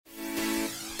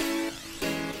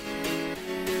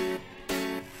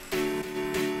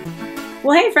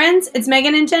Well, hey friends, it's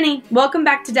Megan and Jenny. Welcome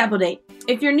back to Dabble Date.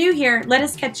 If you're new here, let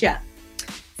us catch you up.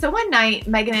 So one night,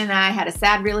 Megan and I had a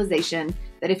sad realization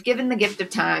that if given the gift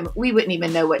of time, we wouldn't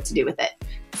even know what to do with it.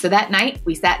 So that night,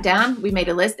 we sat down, we made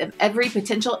a list of every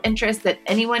potential interest that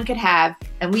anyone could have,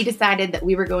 and we decided that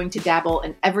we were going to dabble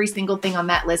in every single thing on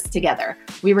that list together.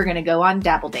 We were going to go on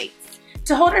Dabble Dates.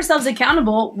 To hold ourselves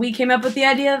accountable, we came up with the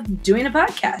idea of doing a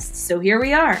podcast. So here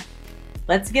we are.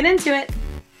 Let's get into it.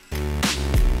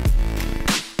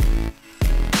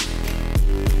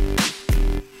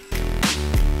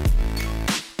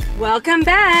 Welcome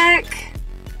back.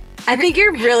 I think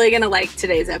you're really going to like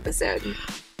today's episode.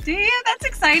 Do you? That's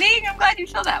exciting. I'm glad you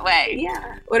feel that way.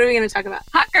 Yeah. What are we going to talk about?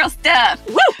 Hot girl stuff.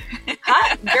 Woo!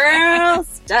 Hot girl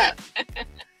stuff.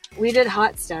 We did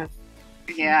hot stuff.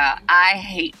 Yeah, I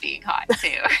hate being hot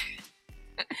too.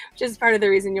 Which is part of the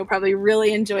reason you'll probably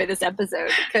really enjoy this episode,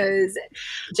 because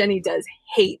Jenny does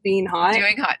hate being hot.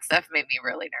 Doing hot stuff made me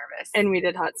really nervous. And we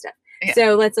did hot stuff. Yeah.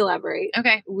 So let's elaborate.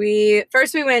 Okay. We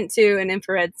went to an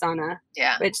infrared sauna.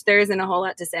 Yeah. Which there isn't a whole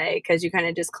lot to say, because you kind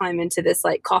of just climb into this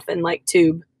like coffin-like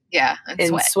tube. Yeah.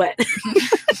 And sweat.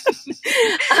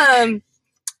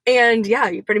 And yeah,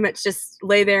 you pretty much just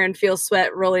lay there and feel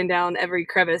sweat rolling down every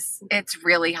crevice. It's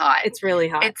really hot. It's really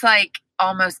hot. It's like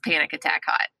almost panic attack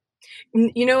hot.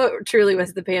 You know what truly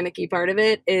was the panicky part of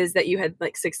it is that you had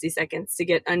like 60 seconds to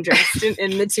get undressed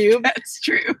in the tube. That's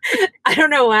true. I don't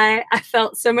know why I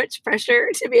felt so much pressure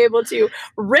to be able to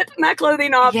rip my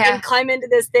clothing off and climb into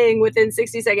this thing within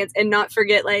 60 seconds and not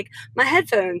forget like my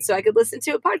headphones so I could listen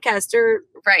to a podcast or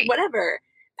whatever.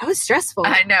 That was stressful.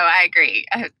 I know. I agree.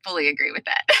 I fully agree with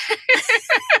that.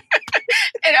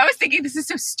 And I was thinking, this is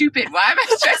so stupid. Why am I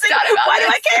stressed out about Why this?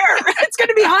 do I care? It's going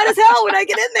to be hot as hell when I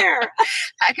get in there.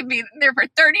 I could be in there for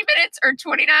 30 minutes or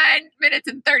 29 minutes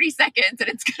and 30 seconds, and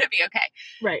it's going to be okay.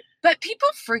 Right. But people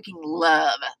freaking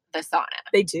love the sauna.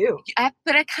 They do.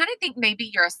 But I kind of think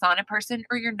maybe you're a sauna person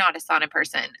or you're not a sauna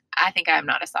person. I think I'm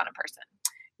not a sauna person.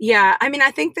 Yeah, I mean,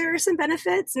 I think there are some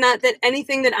benefits. Not that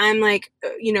anything that I'm like,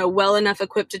 well enough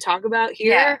equipped to talk about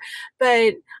here,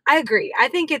 but I agree. I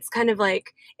think it's kind of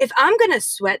like, if I'm going to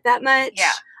sweat that much,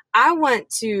 I want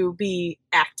to be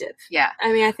active. Yeah.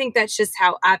 I mean, I think that's just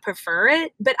how I prefer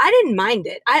it, but I didn't mind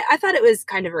it. I thought it was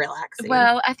kind of relaxing.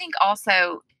 Well, I think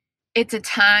also it's a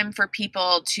time for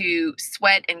people to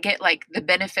sweat and get like the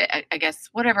benefit, I guess,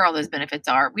 whatever all those benefits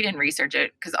are. We didn't research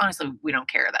it because honestly, we don't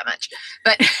care that much,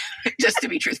 but just to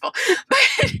be truthful,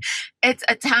 but it's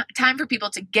a time for people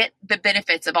to get the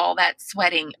benefits of all that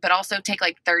sweating, but also take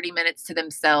like 30 minutes to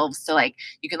themselves. So like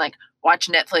you can like watch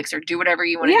Netflix or do whatever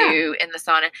you want to do in the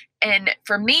sauna. And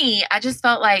for me, I just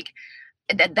felt like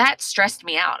that stressed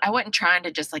me out. I wasn't trying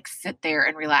to just like sit there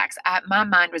and relax. My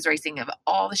mind was racing of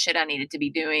all the shit I needed to be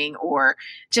doing, or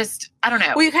just, I don't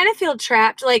know. Well, you kind of feel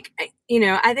trapped. Like,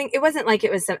 I think it wasn't like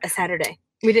it was a Saturday.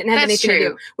 We didn't have anything to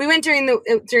do. We went during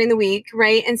the week,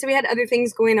 right? And so we had other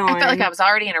things going on. I felt like I was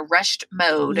already in a rushed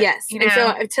mode. Yes. And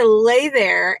so to lay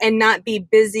there and not be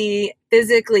busy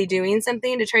physically doing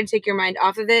something to try to take your mind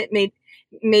off of it made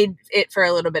it for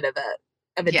a little bit of a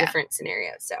different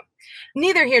scenario. So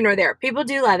neither here nor there. People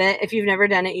do love it. If you've never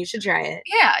done it, you should try it.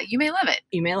 Yeah, you may love it.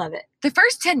 You may love it. The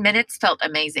first 10 minutes felt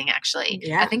amazing, actually.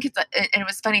 Yeah. I think and it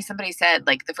was funny. Somebody said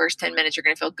like the first 10 minutes, you're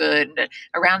going to feel good. And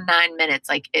around 9 minutes,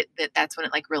 like that's when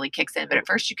it like really kicks in. But at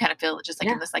first you kind of feel just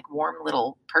like in this like warm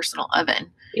little personal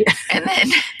oven. Yeah. And then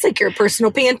it's like your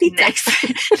personal pan pizza.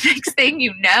 Next thing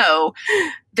you know,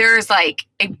 there's like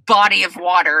a body of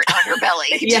water on your belly.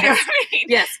 Yes. Do you know what I mean?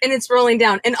 Yes. And it's rolling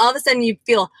down. And all of a sudden you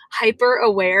feel hyper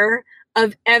aware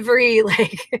of every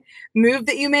like move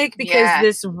that you make because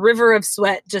this river of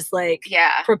sweat just like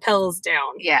propels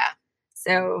down. Yeah.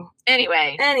 So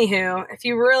anywho, if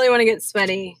you really want to get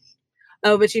sweaty,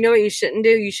 but you know what you shouldn't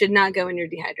do? You should not go when you're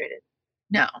dehydrated.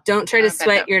 No. Don't try to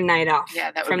sweat your night off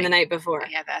from the night before.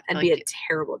 Yeah, that'd be a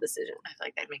terrible decision. I feel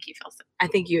like that'd make you feel sick. I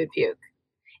think you would puke.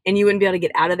 And you wouldn't be able to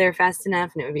get out of there fast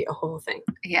enough, and it would be a whole thing.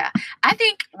 Yeah. I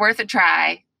think worth a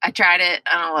try. I tried it.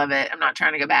 I don't love it. I'm not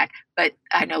trying to go back. But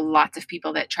I know lots of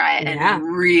people that try it and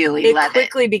really love it. It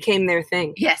quickly became their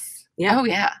thing. Yes. Yeah. Oh,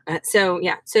 yeah. So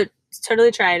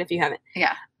totally try it if you haven't.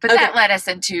 Yeah. But that led us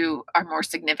into our more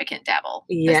significant dabble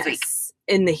this week.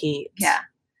 In the heat. Yeah.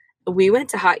 We went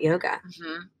to hot yoga.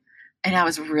 Mm-hmm. And I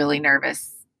was really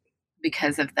nervous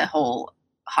because of the whole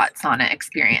hot sauna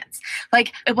experience.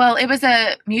 Like, well, it was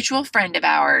a mutual friend of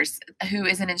ours who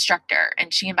is an instructor,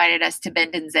 and she invited us to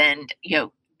Bend and Zen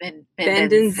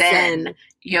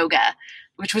yoga,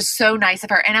 which was so nice of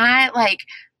her. And I've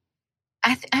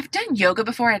done yoga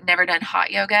before. I'd never done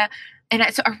hot yoga. And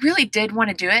so I really did want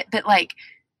to do it, but like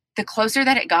the closer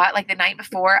that it got, like the night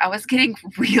before, I was getting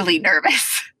really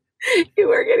nervous. You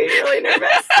were getting really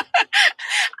nervous.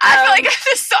 I feel like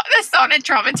the sauna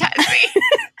traumatized me.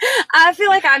 I feel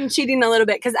like I'm cheating a little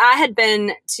bit because I had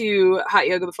been to hot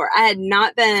yoga before. I had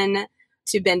not been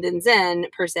to Bend and Zen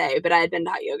per se, but I had been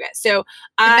to hot yoga. So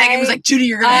Megan was like, Judy,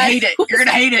 you're going to hate it. You're going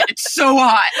to hate it. It's so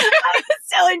hot. I was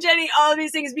telling Jenny all of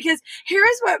these things because here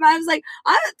is what I was like,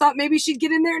 I thought maybe she'd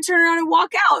get in there and turn around and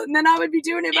walk out and then I would be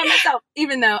doing it by myself,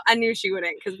 even though I knew she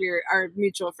wouldn't because our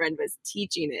mutual friend was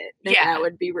teaching it. That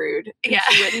would be rude.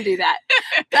 She wouldn't do that.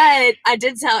 But I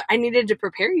did tell her I needed to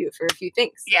prepare you for a few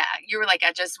things. Yeah. You were like,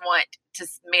 I just want to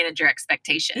manage your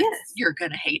expectations. Yes. You're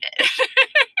going to hate it.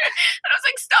 And I was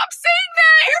like, stop saying that.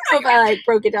 I don't know if I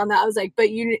broke it down that. I was like, but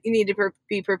you need to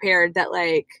be prepared that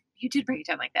you did break it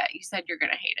down like that. You said you're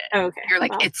going to hate it. Okay. You're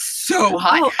like, it's so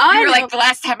hot. You're like, the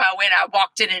last time I went, I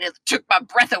walked in and it took my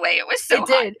breath away. It was so hot.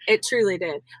 It did. It truly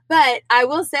did. But I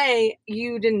will say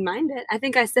you didn't mind it. I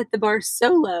think I set the bar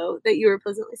so low that you were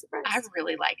pleasantly surprised. I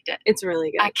really liked it. It's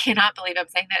really good. I cannot believe I'm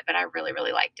saying that, but I really,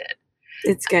 really liked it.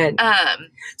 It's good.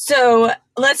 So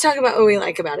let's talk about what we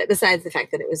like about it, besides the fact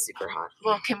that it was super hot.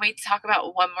 Well, can we talk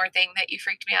about one more thing that you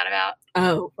freaked me out about?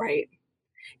 Oh, right.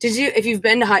 If you've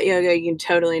been to hot yoga, you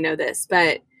totally know this,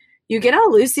 but you get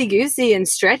all loosey-goosey and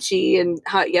stretchy in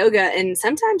hot yoga, and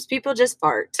sometimes people just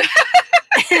fart.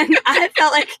 And I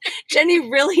felt like Jenny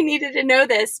really needed to know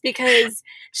this because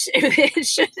if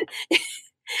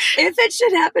it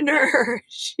should happen to her,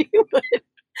 she would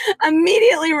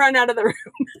immediately run out of the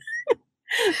room.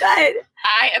 But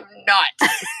I am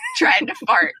not trying to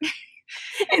fart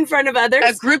in front of others.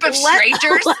 A group of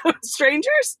strangers.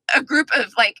 Strangers? A group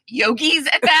of like yogis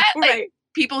at that. Right. Like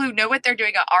people who know what they're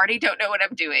doing. I already don't know what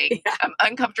I'm doing. Yeah. I'm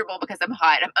uncomfortable because I'm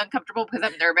hot. I'm uncomfortable because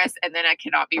I'm nervous. And then I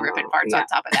cannot be ripping farts on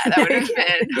top of that. That would have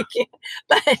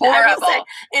been horrible. Say,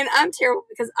 and I'm terrible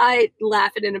because I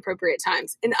laugh at inappropriate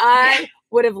times. And I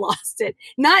would have lost it.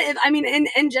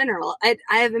 In general, I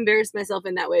have embarrassed myself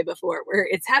in that way before where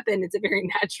it's happened. It's a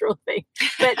very natural thing.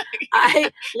 But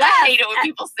I laugh. I hate it when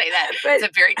people say that. It's a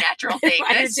very natural thing.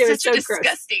 It's such a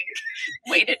disgusting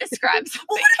way to describe something.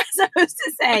 What am I supposed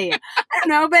to say? I don't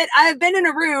know, but I've been in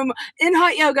a room in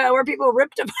hot yoga where people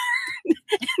ripped apart.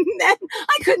 And then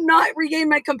I could not regain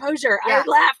my composure. I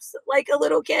laughed like a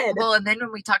little kid. Well, and then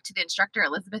when we talked to the instructor,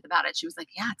 Elizabeth, about it, she was like,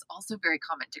 yeah, it's also very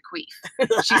common to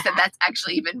queef. She said that's actually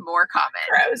even more common.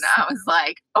 Gross. And I was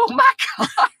like, oh my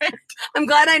God. I'm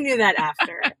glad I knew that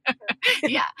after.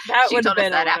 Yeah. She told us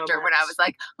that after when I was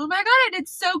like, oh my God, I did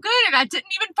so good. And I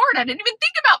didn't even fart. I didn't even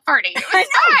think about farting. It was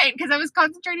fine because I was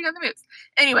concentrating on the moves.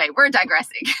 Anyway, we're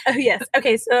digressing. Oh, yes.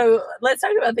 Okay. So let's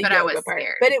talk about the yoga part.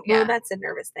 Scared. But well, that's a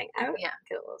nervous thing. I would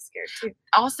get a little scared too.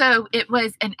 Also, it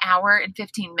was an hour and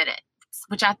 15 minutes,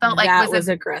 which I felt like was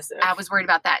aggressive. I was worried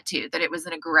about that too, that it was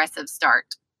an aggressive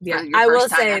start. Yeah, I will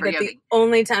say that the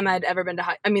only time I'd ever been to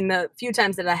the few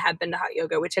times that I had been to hot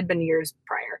yoga, which had been years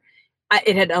prior,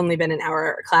 it had only been an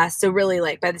hour class. So really,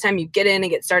 like, by the time you get in and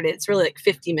get started, it's really like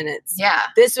 50 minutes. Yeah.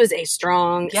 This was a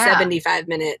strong 75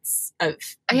 minutes of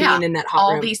being in that hot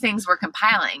room. All these things were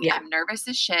compiling. Yeah. I'm nervous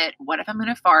as shit. What if I'm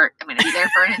going to fart? I'm going to be there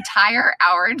for an entire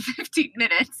hour and 15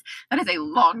 minutes. That is a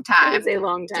long time. It is a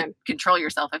long time. To control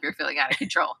yourself if you're feeling out of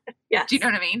control. Yeah. Do you know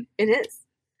what I mean? It is.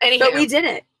 Anywho. But we did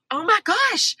it. Oh my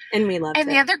gosh. And we loved it. And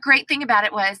the other great thing about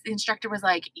it was the instructor was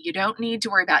like, you don't need to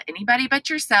worry about anybody but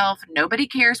yourself. Nobody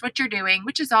cares what you're doing,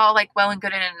 which is all like well and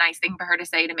good and a nice thing for her to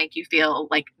say to make you feel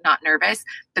like not nervous.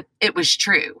 But it was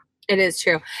true. It is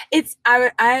true.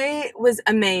 I was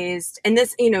amazed. And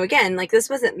this, again, like this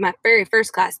wasn't my very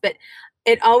first class, but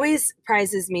it always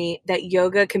surprises me that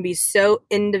yoga can be so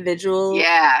individual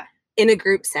in a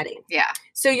group setting. Yeah.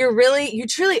 So you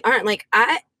truly aren't like,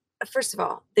 first of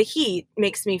all, the heat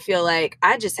makes me feel like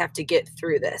I just have to get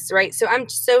through this, right? So I'm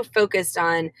so focused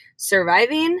on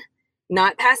surviving,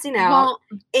 not passing out,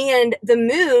 and the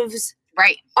moves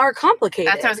are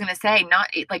complicated. That's what I was going to say. Not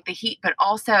like the heat, but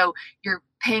also you're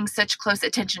paying such close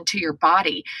attention to your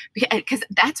body because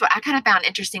that's what I kind of found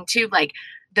interesting too. Like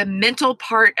the mental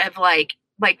part of like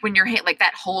when your hand, like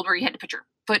that hold where you had to put your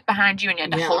foot behind you and you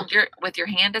had to hold with your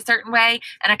hand a certain way.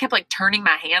 And I kept like turning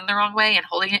my hand the wrong way and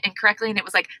holding it incorrectly. And it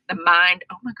was like the mind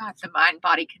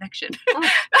body connection. Oh.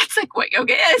 That's like what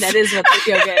yoga is. That is what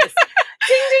yoga is.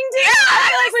 Ding, ding, ding. Yeah, I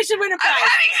feel like we should win a prize. I'm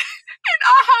having an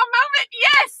aha moment.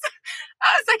 Yes.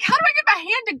 I was like, how do I get my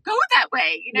hand to go that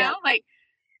way?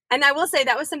 And I will say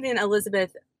that was something that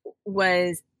Elizabeth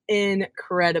was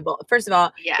incredible. First of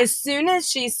all, as soon as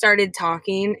she started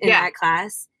talking in that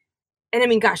class, and I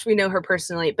mean, gosh, we know her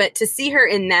personally, but to see her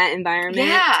in that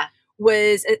environment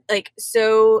was like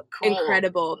so Cool.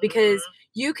 incredible because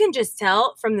you can just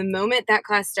tell from the moment that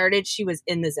class started, she was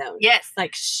in the zone. Yes.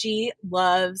 Like she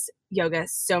loves yoga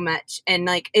so much and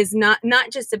like is not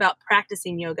just about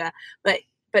practicing yoga, but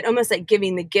almost like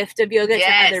giving the gift of yoga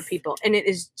to other people. And it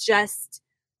is just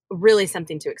really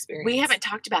something to experience. We haven't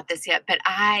talked about this yet, but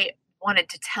I wanted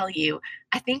to tell you,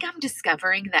 I think I'm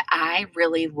discovering that I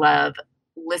really love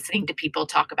listening to people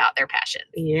talk about their passion.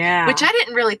 Yeah. Which I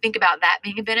didn't really think about that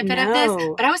being a benefit of this,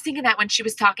 but I was thinking that when she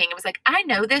was talking, it was like, I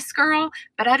know this girl,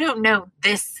 but I don't know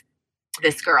this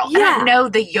girl. Yeah. I don't know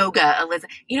the yoga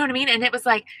Elizabeth. You know what I mean? And it was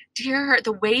like, to hear her,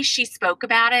 the way she spoke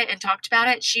about it and talked about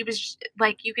it, she was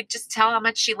like, you could just tell how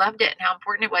much she loved it and how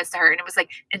important it was to her. And it was like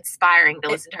inspiring to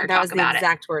listen to her talk about it. That was the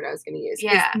exact word I was going to use.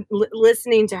 Yeah.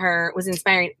 Listening to her was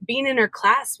inspiring. Being in her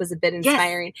class was a bit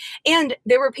inspiring. Yes. And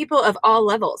there were people of all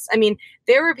levels. I mean,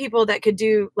 there were people that could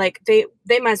do like, they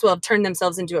might as well have turned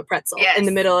themselves into a pretzel in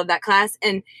the middle of that class.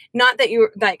 And not that you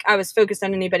were like, I was focused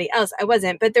on anybody else. I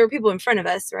wasn't, but there were people in front of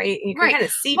us, right? And you can kind of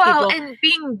see people. Well, and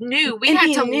being new, we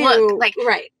had to look like,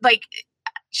 like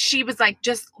she was like,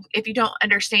 just if you don't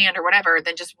understand or whatever,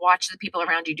 then just watch the people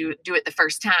around you do it the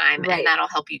first time, and that'll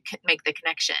help you make the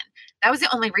connection. That was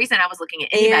the only reason I was looking at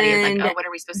anybody. And like, oh, what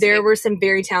are we supposed to do? There were some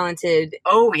very talented,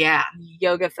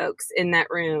 yoga folks in that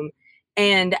room,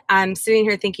 and I'm sitting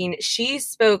here thinking she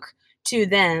spoke to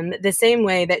them the same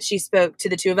way that she spoke to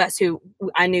the two of us, who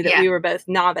I knew that we were both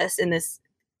novice in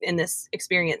this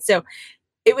experience. So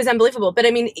it was unbelievable. But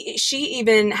I mean, she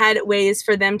even had ways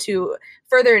for them to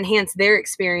further enhance their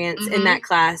experience in that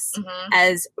class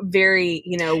as very,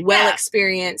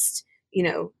 well-experienced,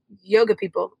 yoga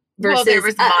people versus there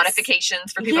was us.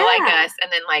 Modifications for people like us,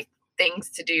 and then like things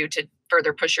to do to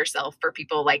further push yourself for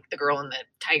people like the girl in the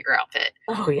tiger outfit.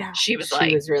 Oh yeah. She was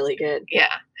really good.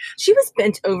 Yeah. She was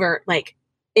bent over like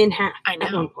in half. I know.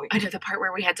 At one point. I know the part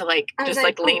where we had to lean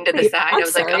to the side. I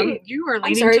was like, oh, you are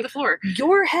leaning to the floor.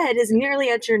 Your head is nearly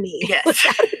at your knee. Yes.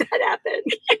 How did that happen?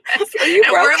 Yes. Are you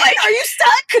broken? We're like, are you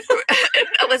stuck? And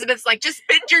Elizabeth's like, just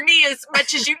bend your knee as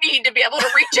much as you need to be able to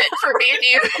reach it for me and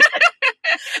you.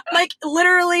 Like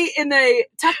literally in a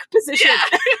tuck position.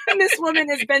 And this woman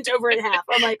is bent over in half.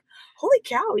 I'm like, holy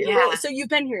cow. So you've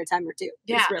been here a time or two.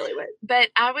 Yeah. That's really what. But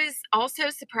I was also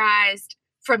surprised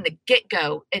from the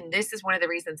get-go, and this is one of the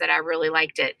reasons that I really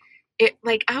liked it.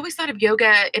 I always thought of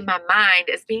yoga in my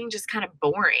mind as being just kind of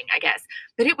boring, I guess.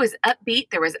 But it was upbeat.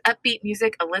 There was upbeat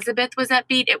music. Elizabeth was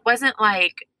upbeat. It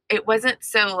wasn't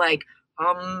so like,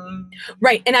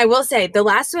 Right. And I will say the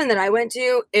last one that I went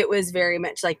to, it was very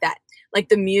much like that. Like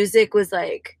the music was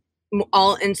like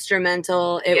all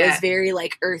instrumental. It was very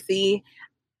like earthy.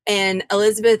 And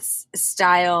Elizabeth's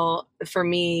style for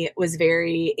me was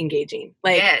very engaging.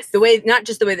 Like the way, not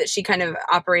just the way that she kind of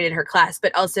operated her class,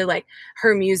 but also like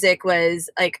her music was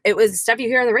like, it was stuff you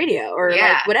hear on the radio or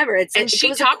like whatever.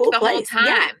 She talked the whole time.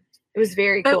 Yeah, it was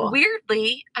very cool. But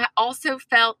weirdly, I also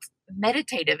felt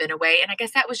meditative in a way. And I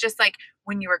guess that was just like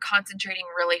when you were concentrating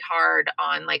really hard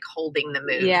on like holding the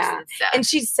moves and stuff. And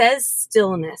she says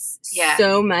stillness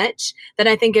so much that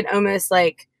I think it almost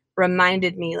like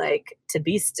reminded me like to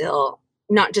be still,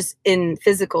 not just in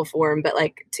physical form, but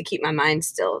like to keep my mind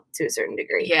still to a certain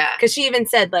degree. Yeah. Because she even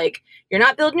said like, you're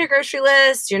not building your grocery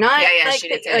list. You're not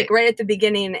like right at the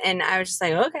beginning. And I was just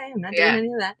like, okay, I'm not doing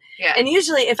any of that. Yeah. And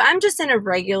usually if I'm just in a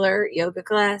regular yoga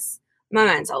class, my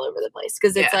mind's all over the place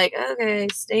because it's like, okay,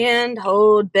 stand,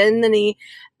 hold, bend the knee.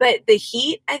 But the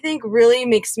heat, I think, really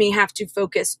makes me have to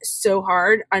focus so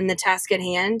hard on the task at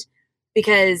hand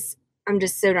because I'm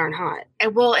just so darn hot.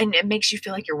 And it makes you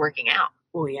feel like you're working out.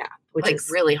 Oh, yeah. Which is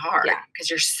really hard because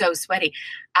you're so sweaty.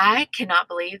 I cannot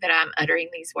believe that I'm uttering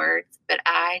these words, but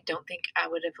I don't think I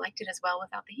would have liked it as well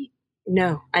without the heat.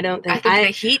 No, I don't think. I think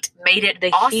the heat made it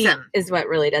awesome. Heat is what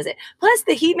really does it. Plus,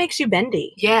 the heat makes you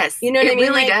bendy. Yes, you know what I mean. It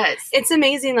really like, does. It's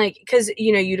amazing, like because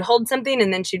you'd hold something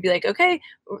and then she'd be like, "Okay,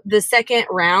 the second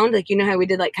round, like how we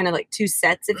did like kind of like 2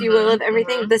 sets, if you will, of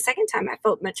everything." The second time, I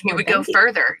felt much more. You would bendy. Go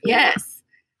further. Yes,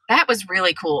 that was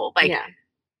really cool.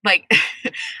 Like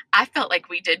I felt like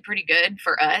we did pretty good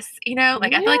for us,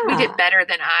 like I feel like we did better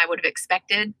than I would have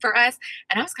expected for us.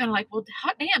 And I was kind of like, well,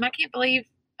 hot damn, I can't believe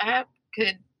I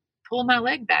could pull my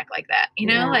leg back like that,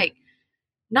 like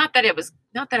not that I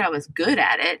was good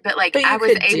at it, but like I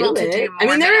was able to do more. I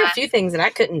mean, there were a few things that I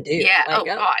couldn't do. Yeah. Like, oh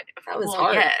God. That was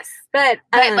hard. Yes. But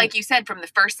like you said, from the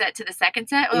first set to the second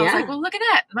set, I was like, well, look at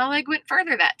that. My leg went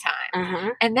further that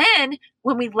time. And then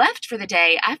when we left for the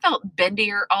day, I felt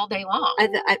bendier all day long.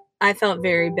 I felt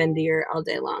very bendier all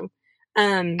day long.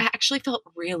 I actually felt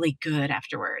really good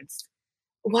afterwards.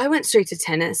 Well, I went straight to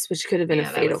tennis, which could have been a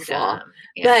fatal flaw.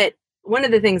 Yeah. But one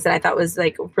of the things that I thought was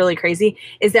like really crazy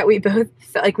is that we both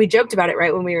felt like we joked about it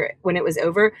right when it was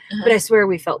over, but I swear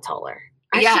we felt taller.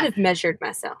 I should have measured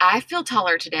myself. I feel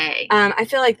taller today. I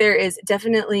feel like there is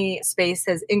definitely space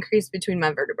has increased between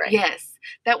my vertebrae. Yes.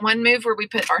 That one move where we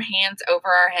put our hands over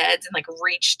our heads and like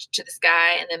reached to the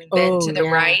sky and then bent to the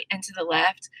right and to the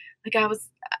left. Like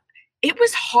it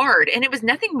was hard, and it was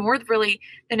nothing more really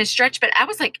than a stretch, but I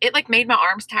was like, it like made my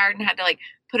arms tired and had to like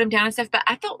put them down and stuff. But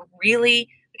I really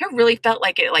felt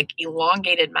like it like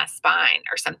elongated my spine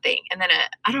or something. And then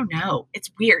I don't know.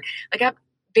 It's weird. Like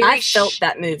I felt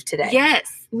that move today. Yes,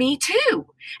 me too.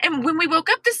 And when we woke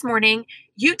up this morning,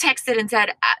 you texted and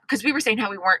said, because we were saying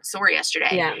how we weren't sore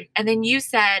yesterday. Yeah. And then you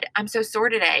said, I'm so sore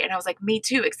today. And I was like, me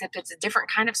too, except it's a different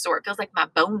kind of sore. It feels like my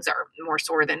bones are more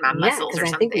sore than my muscles or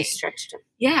something. I think we stretched them.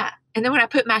 Yeah. And then when I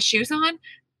put my shoes on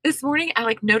this morning, I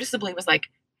like noticeably was like,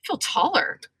 I feel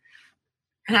taller.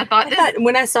 And I thought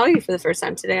when I saw you for the first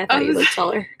time today, I thought you looked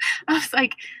taller. I was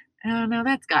like, oh no,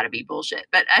 that's got to be bullshit.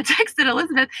 But I texted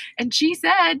Elizabeth and she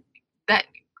said that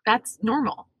that's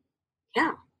normal.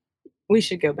 Yeah. We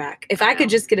should go back. If I could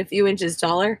just get a few inches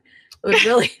taller, it would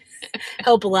really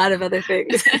help a lot of other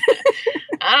things.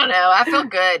 I don't know. I feel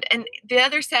good. And the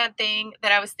other sad thing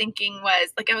that I was thinking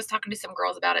was, like, I was talking to some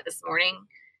girls about it this morning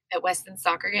at Weston's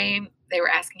soccer game. They were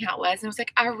asking how it was. And I was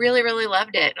like, I really, really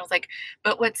loved it. And I was like,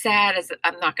 but what's sad is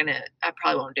I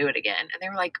probably won't do it again. And they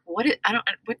were like, what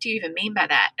do you even mean by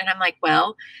that? And I'm like,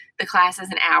 well, the class is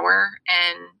an hour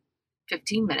and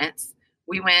 15 minutes.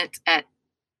 We went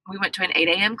to an 8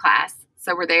 a.m. class.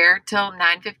 So we're there till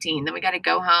 9:15. Then we got to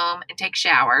go home and take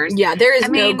showers. Yeah, there is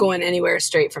no going anywhere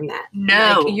straight from that.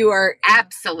 No. Like, you are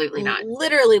absolutely not.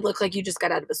 Literally look like you just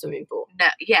got out of a swimming pool. No,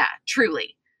 yeah,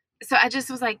 truly. So I just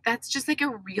was like, that's just like a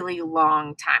really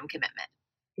long time commitment.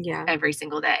 Yeah. Every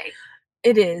single day.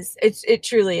 It is. It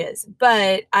truly is.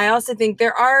 But I also think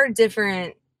there are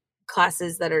different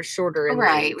classes that are shorter in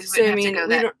right. length. So I mean,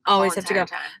 we don't always have to go.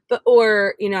 Time. But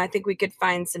I think we could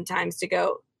find some times to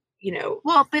go,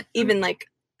 well, but even like,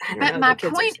 I don't know. But my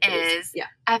point is,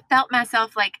 I felt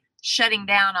myself like shutting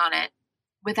down on it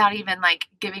without even like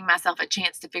giving myself a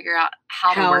chance to figure out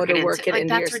how to work it like,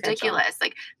 that's ridiculous. Schedule.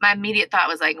 Like my immediate thought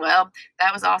was like, well,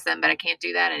 that was awesome, but I can't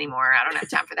do that anymore. I don't have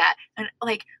time for that. And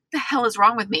like, what the hell is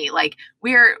wrong with me? Like,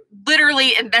 we're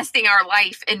literally investing our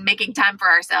life in making time for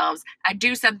ourselves. I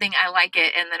do something, I like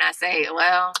it, and then I say,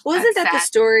 well, isn't that the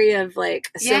story of like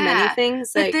so many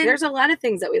things? Like, there's a lot of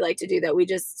things that we like to do that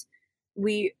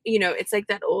it's like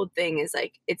that old thing is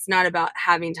like, it's not about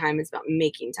having time, it's about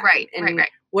making time. Right.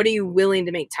 What are you willing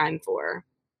to make time for?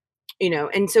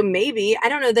 And so maybe, I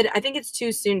don't know that, I think it's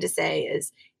too soon to say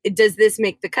does this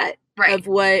make the cut of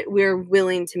what we're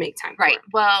willing to make time for? Right.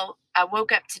 Well, I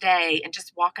woke up today and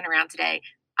just walking around today,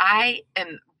 I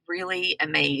am really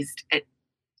amazed at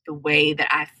the way that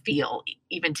I feel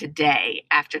even today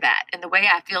after that. And the way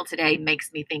I feel today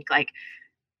makes me think like,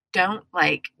 don't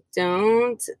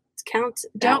count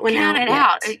it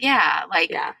out. Yeah.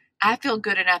 Like, I feel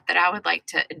good enough that I would like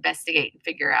to investigate and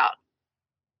figure out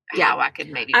how I could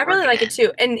maybe. I really like it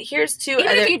too. And here's even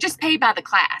if you just pay by the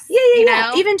class.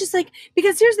 Yeah. Even just like,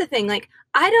 because here's the thing, like,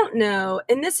 I don't know.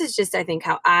 And this is just, I think,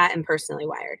 how I am personally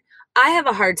wired. I have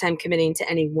a hard time committing to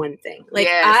any one thing. Like,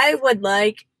 I would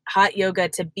like hot yoga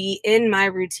to be in my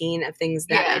routine of things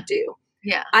that I do.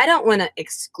 Yeah. I don't want to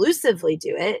exclusively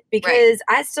do it because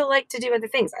I still like to do other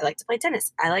things. I like to play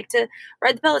tennis. I like to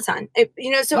ride the Peloton.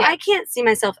 I can't see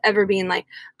myself ever being like,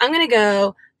 I'm going to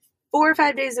go 4 or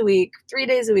 5 days a week, 3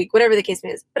 days a week, whatever the case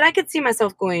may be. But I could see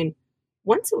myself going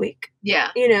once a week. Yeah.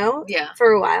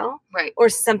 For a while. Right. Or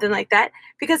something like that.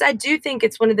 Because I do think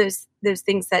it's one of those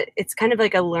things that it's kind of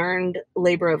like a learned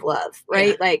labor of love,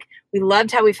 right? Yeah. Like, we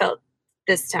loved how we felt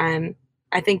this time.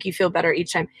 I think you feel better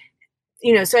each time.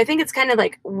 So I think it's kind of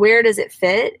like, where does it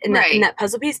fit in that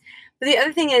puzzle piece? But the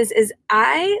other thing is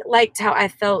I liked how I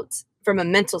felt from a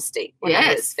mental state when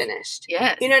I was finished.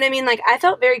 Yes. You know what I mean? Like, I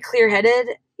felt very clear-headed,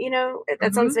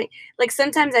 that sounds like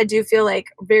sometimes I do feel like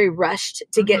very rushed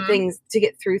to get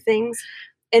through things.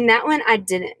 And that one I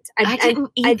didn't. I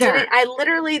didn't either. I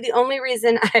literally, the only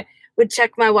reason I would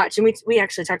check my watch, and we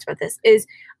actually talked about this, is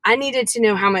I needed to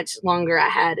know how much longer I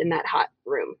had in that hot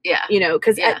room. Yeah.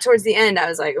 Because towards the end I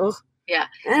was like, oh, yeah,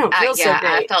 I don't feel so great.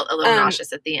 I felt a little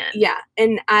nauseous at the end. Yeah,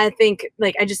 and I think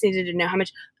like I just needed to know how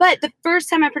much. But the first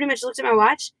time I pretty much looked at my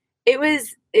watch, it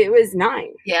was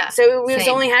 9. Yeah, so we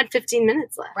only had 15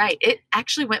 minutes left. Right, it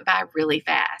actually went by really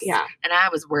fast. Yeah, and I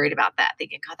was worried about that,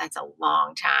 thinking, God, that's a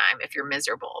long time if you're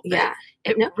miserable. But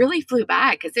it No. really flew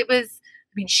by because it was.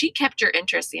 I mean, she kept your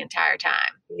interest the entire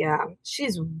time. Yeah,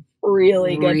 she's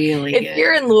really good. Really if good.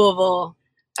 you're in Louisville,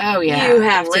 Oh yeah. You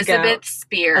have Elizabeth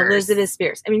Spears. Elizabeth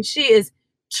Spears. I mean, she is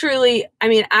truly, I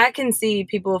mean, I can see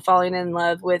people falling in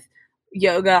love with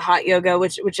yoga, hot yoga,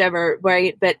 whichever,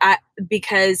 right? But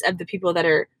because of the people that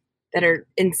are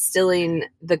instilling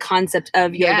the concept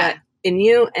of yoga in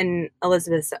you, and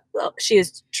Elizabeth, well, she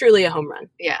is truly a home run.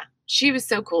 Yeah. She was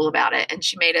so cool about it, and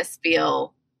she made us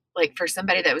feel like, for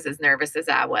somebody that was as nervous as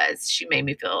I was, she made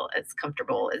me feel as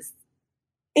comfortable as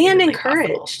and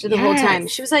encouraged the whole time.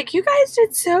 She was like, "You guys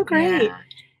did so great." Yeah.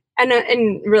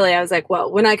 And really, I was like,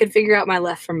 well, when I could figure out my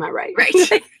left from my right. Right.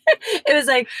 It was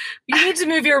like, you need to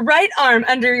move your right arm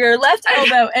under your left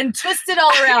elbow and twist it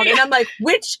all around. And I'm like,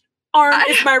 which arm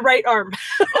is my right arm?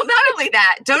 Well, not only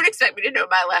that, don't expect me to know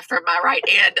my left from my right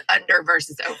and under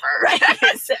versus over. Right.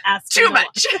 Too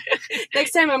much.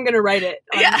 Next time I'm going to write it.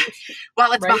 Yeah.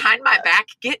 While it's behind my back,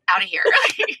 get out of here.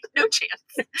 No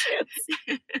chance.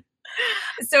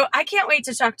 So I can't wait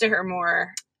to talk to her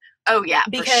more. Oh yeah,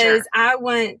 because I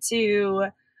want to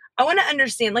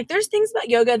understand. Like, there's things about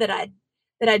yoga that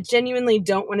I genuinely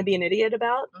don't want to be an idiot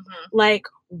about. Mm-hmm. Like,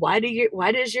 why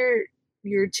does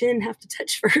your chin have to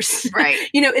touch first? Right.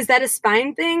 Is that a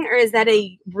spine thing, or is that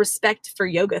a respect for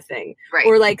yoga thing? Right.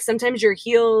 Or like sometimes your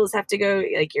heels have to go,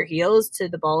 like your heels to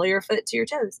the ball of your foot to your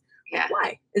toes. Yeah. Like,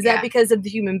 why? Is that because of the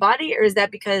human body, or is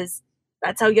that because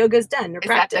that's how yoga's done, or is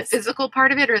practice? That the physical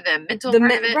part of it or the mental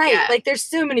part of it? Right. Yeah. Like, there's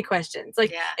so many questions.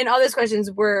 Like, and all those questions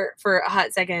were for a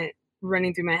hot second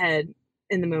running through my head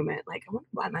in the moment. Like, I wonder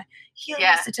why my heel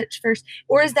has to touch first.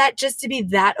 Or is that just to be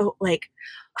that, like,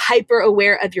 hyper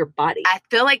aware of your body? I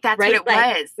feel like that's what it was.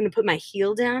 I'm going to put my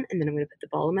heel down, and then I'm going to put the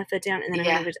ball of my foot down, and then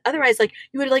I'm going to... Otherwise, like,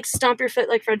 you would, like, stomp your foot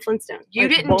like Fred Flintstone. You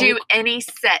didn't do any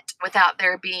set without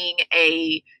there being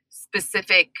a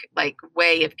specific, like,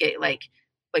 way of getting,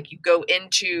 like you go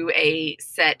into a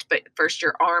set, but first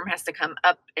your arm has to come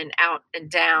up and out and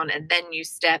down, and then you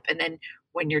step, and then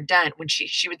when you're done, when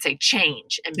she would say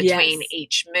change in between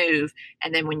each move,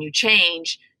 and then when you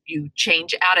change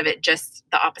out of it just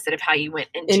the opposite of how you went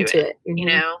into it. Mm-hmm.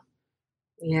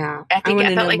 Yeah. I felt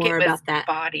like it was that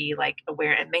body, like,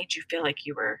 aware. It made you feel like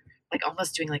you were like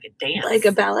almost doing like a dance, like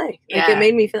a ballet. Like, it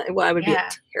made me feel like, well, I would be a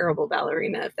terrible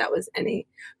ballerina if that was any,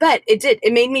 but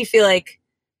it made me feel like,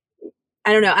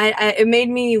 I don't know. It made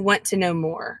me want to know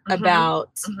more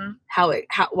about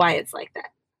why it's like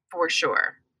that. For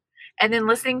sure. And then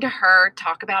listening to her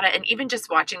talk about it, and even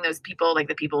just watching those people, like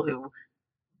the people who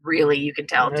really, you can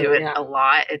tell, do it a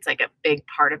lot. It's like a big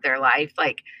part of their life.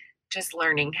 Like, just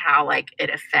learning how, like,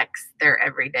 it affects their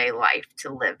everyday life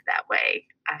to live that way,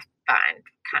 I find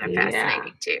kind of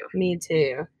fascinating too. Me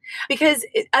too. Because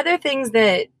other things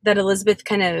that Elizabeth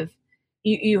kind of,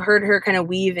 you heard her kind of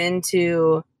weave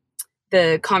into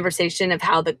the conversation of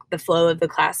how the flow of the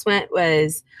class went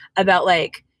was about,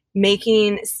 like,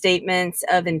 making statements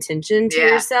of intention to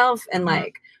yourself, and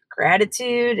like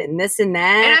gratitude and this and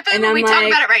that. And I feel like when we talk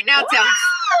about it right now, it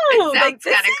sounds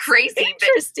kind of crazy.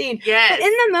 Interesting. But in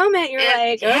the moment, you're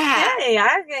like, okay,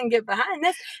 I can get behind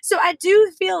this. So I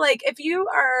do feel like if you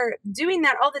are doing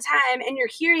that all the time and you're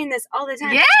hearing this all the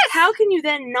time, how can you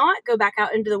then not go back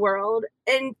out into the world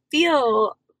and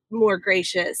feel more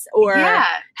gracious, or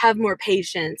have more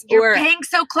patience? You're paying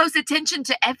so close attention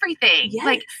to everything,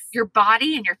 like your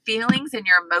body and your feelings and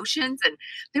your emotions. And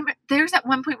there's at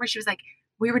one point where she was like,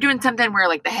 we were doing something where,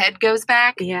 like, the head goes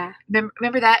back. Yeah.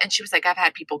 Remember that? And she was like, I've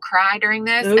had people cry during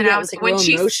this. And I was like, when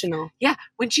she emotional. Yeah.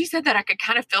 When she said that, I could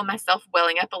kind of feel myself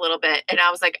welling up a little bit. And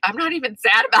I was like, I'm not even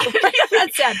sad about it.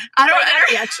 That's sad. I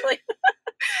don't actually.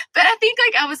 But I think,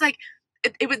 like, I was like,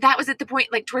 that was at the point,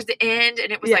 like, towards the end,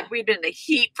 and it was like we'd been in the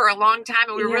heat for a long time,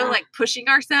 and we were really, like, pushing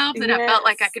ourselves, and I felt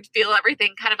like I could feel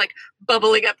everything kind of, like,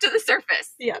 bubbling up to the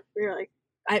surface. Yeah, we were like,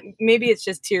 maybe it's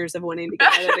just tears of wanting to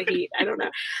get out of the heat. I don't know.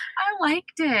 I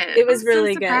liked it. It was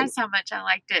really good. I was surprised how much I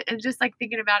liked it, and just, like,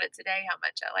 thinking about it today, how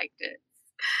much I liked it.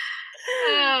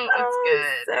 Oh, it's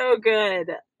good. So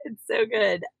good. It's so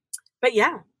good. But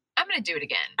yeah, I'm gonna do it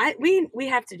again. We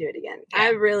have to do it again. Yeah. I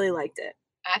really liked it.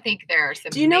 I think there are some.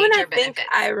 Do you know when I benefits. think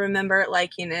I remember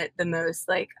liking it the most?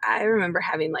 Like, I remember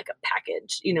having, like, a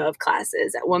package, of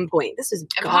classes at one point. This was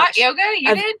hot yoga.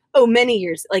 You did? Oh, many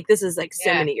years. Like, this is like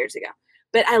so many years ago.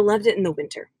 But I loved it in the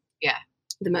winter. Yeah.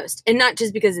 The most, and not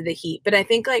just because of the heat, but I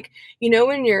think, like,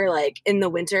 when you're, like, in the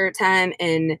winter time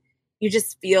and you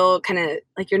just feel kind of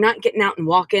like you're not getting out and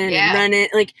walking and running.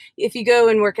 Like, if you go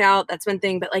and work out, that's one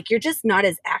thing, but, like, you're just not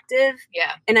as active.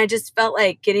 Yeah. And I just felt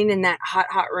like getting in that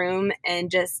hot room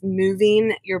and just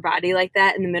moving your body like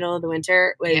that in the middle of the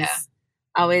winter was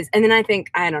always. And then I think,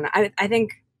 I don't know, I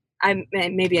think I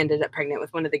maybe ended up pregnant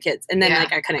with one of the kids, and then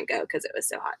like I couldn't go because it was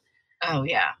so hot. Oh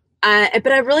yeah.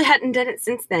 But I really hadn't done it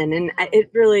since then, and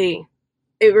it really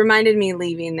it reminded me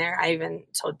leaving there. I even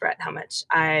told Brett how much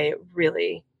I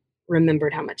really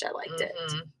remembered how much I liked it.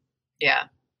 Yeah.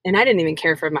 And I didn't even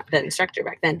care for the instructor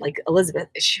back then. Like Elizabeth,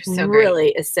 she was so really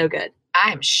is so good.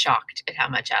 I am shocked at how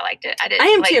much I liked it. I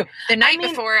am too. The night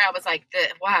before, I was like,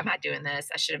 why am I doing this?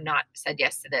 I should have not said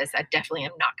yes to this. I definitely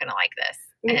am not going to like this.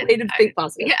 And way to think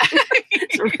positive. Yeah.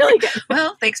 It's really good.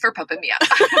 Well, thanks for pumping me up.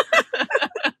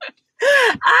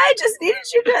 I just needed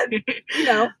you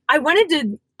to, I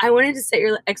wanted to set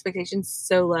your expectations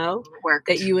so low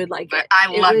that you would like it. I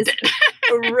loved it.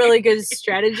 A really good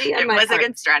strategy on my part. It was a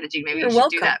good strategy. Maybe we should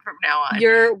do that from now on.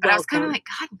 You're welcome. I was kind of like,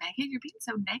 God, Megan, you're being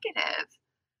so negative.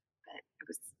 But it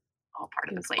was all part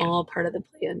of the plan. All part of the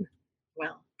plan.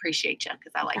 Well, appreciate you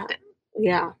because I liked it.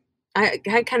 Yeah.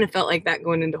 I kind of felt like that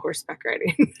going into horseback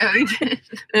riding. Oh, you did?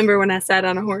 Remember when I sat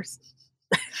on a horse?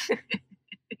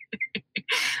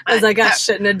 I was like, I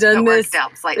shouldn't have done this. Worked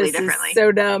out slightly differently. Is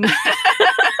so dumb.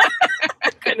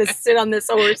 I'm going to sit on this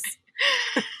horse.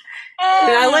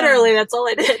 And that's all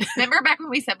I did. Remember back when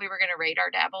we said we were going to rate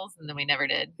our dabbles and then we never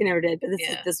did? We never did, but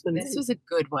this was a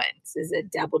good one. This is a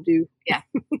dabble do. Yeah.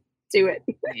 Do it.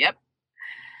 Yep.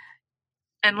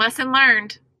 And lesson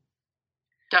learned.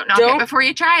 Don't knock it before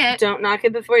you try it. Don't knock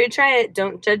it before you try it.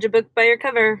 Don't judge a book by your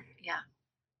cover. Yeah.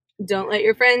 Don't let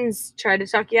your friends try to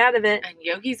talk you out of it. And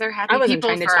yogis are happy people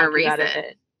for a reason.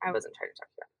 I wasn't trying to talk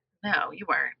you out of it. No, you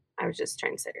weren't. I was just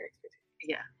trying to set your expectations.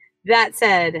 Yeah. That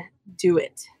said, do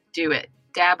it. Do it.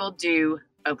 Dabble, do,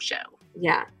 Osho.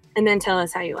 Yeah. And then tell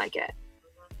us how you like it.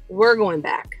 We're going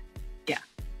back. Yeah.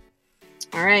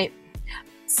 All right.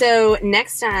 So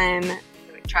next time...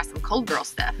 try some cold girl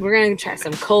stuff. We're going to try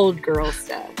some cold girl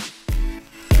stuff.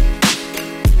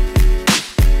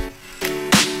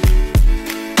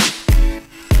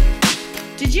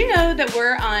 Did you know that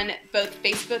we're on both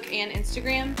Facebook and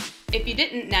Instagram? If you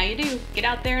didn't, now you do. Get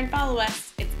out there and follow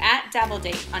us. It's at Dabble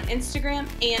Date on Instagram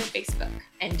and Facebook.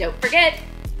 And don't forget,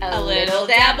 a little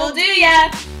dabble do ya!